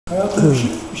Hayatım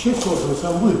bir şey sordum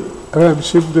sen buyur. Evet,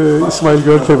 şimdi İsmail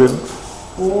Görkem'in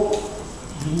O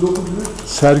 1900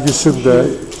 sergisinde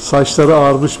saçları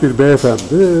ağarmış bir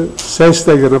beyefendi ses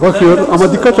dengesine bakıyor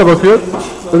ama dikkatle bakıyor.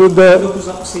 Önünde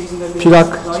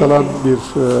plak çalan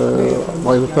bir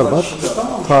bayılıklar var,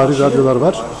 tarihi radyolar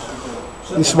var.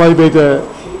 İsmail Bey de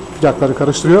plakları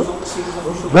karıştırıyor.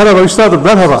 Merhaba üstadım,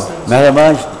 merhaba.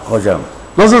 Merhaba hocam.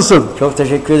 Nasılsın? Çok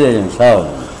teşekkür ederim, sağ olun.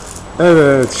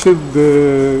 Evet, şimdi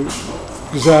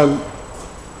güzel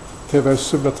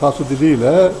tebessüm ve tatlı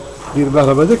diliyle bir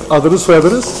merhametlik. Adınız,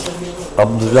 soyadınız?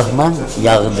 Abdurrahman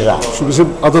YAÐDIRAN. Şu bizim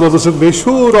Adana'mızın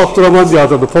meşhur Abdurrahman diye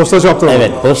adamı. Postacı Abdurrahman.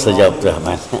 Evet, Postacı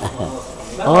Abdurrahman.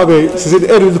 Abi sizin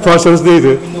en ünlü parçanız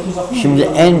neydi? Şimdi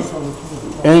en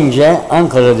önce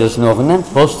Ankara Radyosu'nda okunan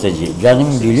Postacı, canım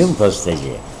gülüm Postacı.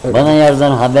 Evet. Bana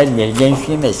yardan haber ver,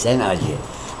 gençliğime sen acı.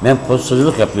 Ben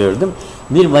postacılık yapıyordum.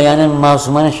 Bir bayanın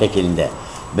masumane şeklinde.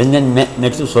 Benden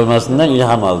mektup sormasından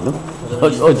ilham aldım.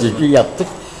 o türkü yaptık.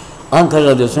 Ankara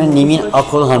Radyosu'na Nemin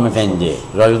Akol hanımefendi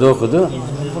radyoda okudu.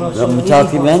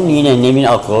 Mütakiben yine Nemin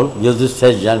Akol, Yıldız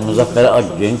Tezcan, Muzaffer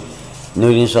Akgün,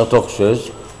 Nuri Nisa Toksöz,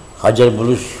 Hacer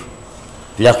Buluş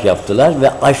plak yaptılar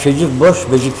ve Ayşecik Boş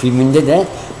Böcek filminde de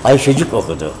Ayşecik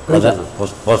okudu. O da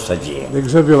postacıyı. Ne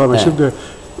güzel bir ama evet. Şimdi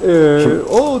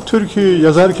o türküyü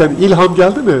yazarken ilham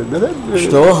geldi mi? Neden?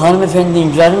 İşte o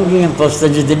hanımefendinin canım gülüm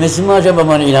postacı demesi mi acaba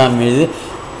bana ilham verdi?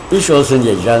 İş olsun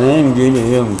diye canım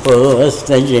gülüm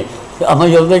postacı. Ama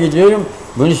yolda gidiyorum,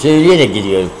 bunu söyleyerek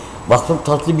gidiyorum. Baktım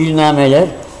tatlı bir nameler,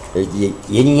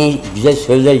 yeni güzel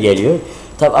sözler geliyor.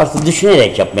 Tabii artık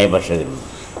düşünerek yapmaya başladım.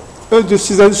 Önce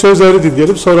sizden sözleri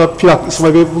dinleyelim, sonra plak.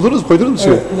 İsmail Bey buldunuz mu, koydunuz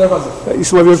mu? Evet, plak hazır.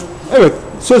 İsmail Bey, evet,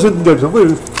 sözünü dinleyelim.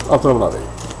 Buyurun Abdurrahman abi.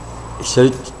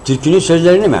 Türkünün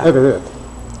sözlerini mi? Evet, evet.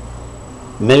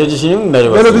 Melodisini mi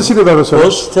beraber? Melodisini beraber söyle.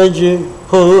 Postacı,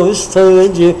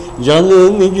 postacı,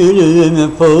 canım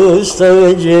gülüm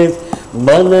postacı,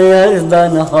 bana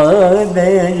yardan haber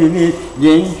ver,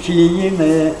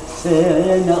 gençliğime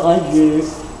sen acı.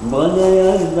 Bana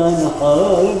yardan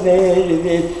haber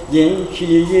ver,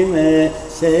 gençliğime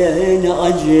sen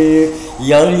acı.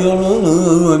 Yar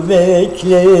yolunu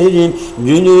beklerim,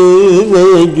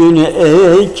 günüme gün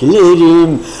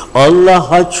eklerim.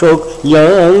 Allah'a çok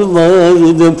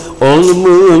yalvardım,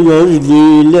 olmuyor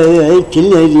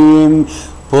dileklerim.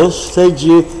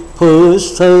 Postacı,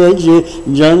 postacı,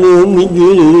 canım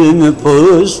gülüm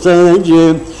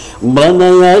postacı, bana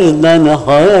yardan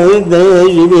haber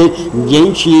ver,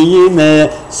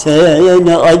 gençliğime sen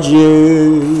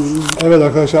acı. Evet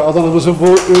arkadaşlar, Adana'mızın bu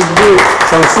ünlü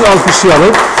sanatçısını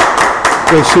alkışlayalım.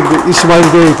 Ve şimdi İsmail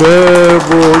Bey de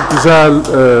bu güzel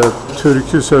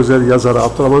türkü sözleri yazarı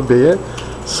Abdurrahman Bey'e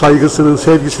saygısının,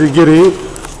 sevgisinin gereği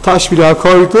taş plağı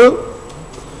koydu.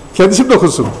 Kendisi mi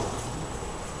dokunsun?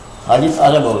 Halit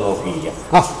Araboğlu okuyacak.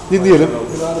 Hah, dinleyelim.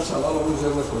 Plağını çal, al onun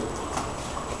üzerine koy.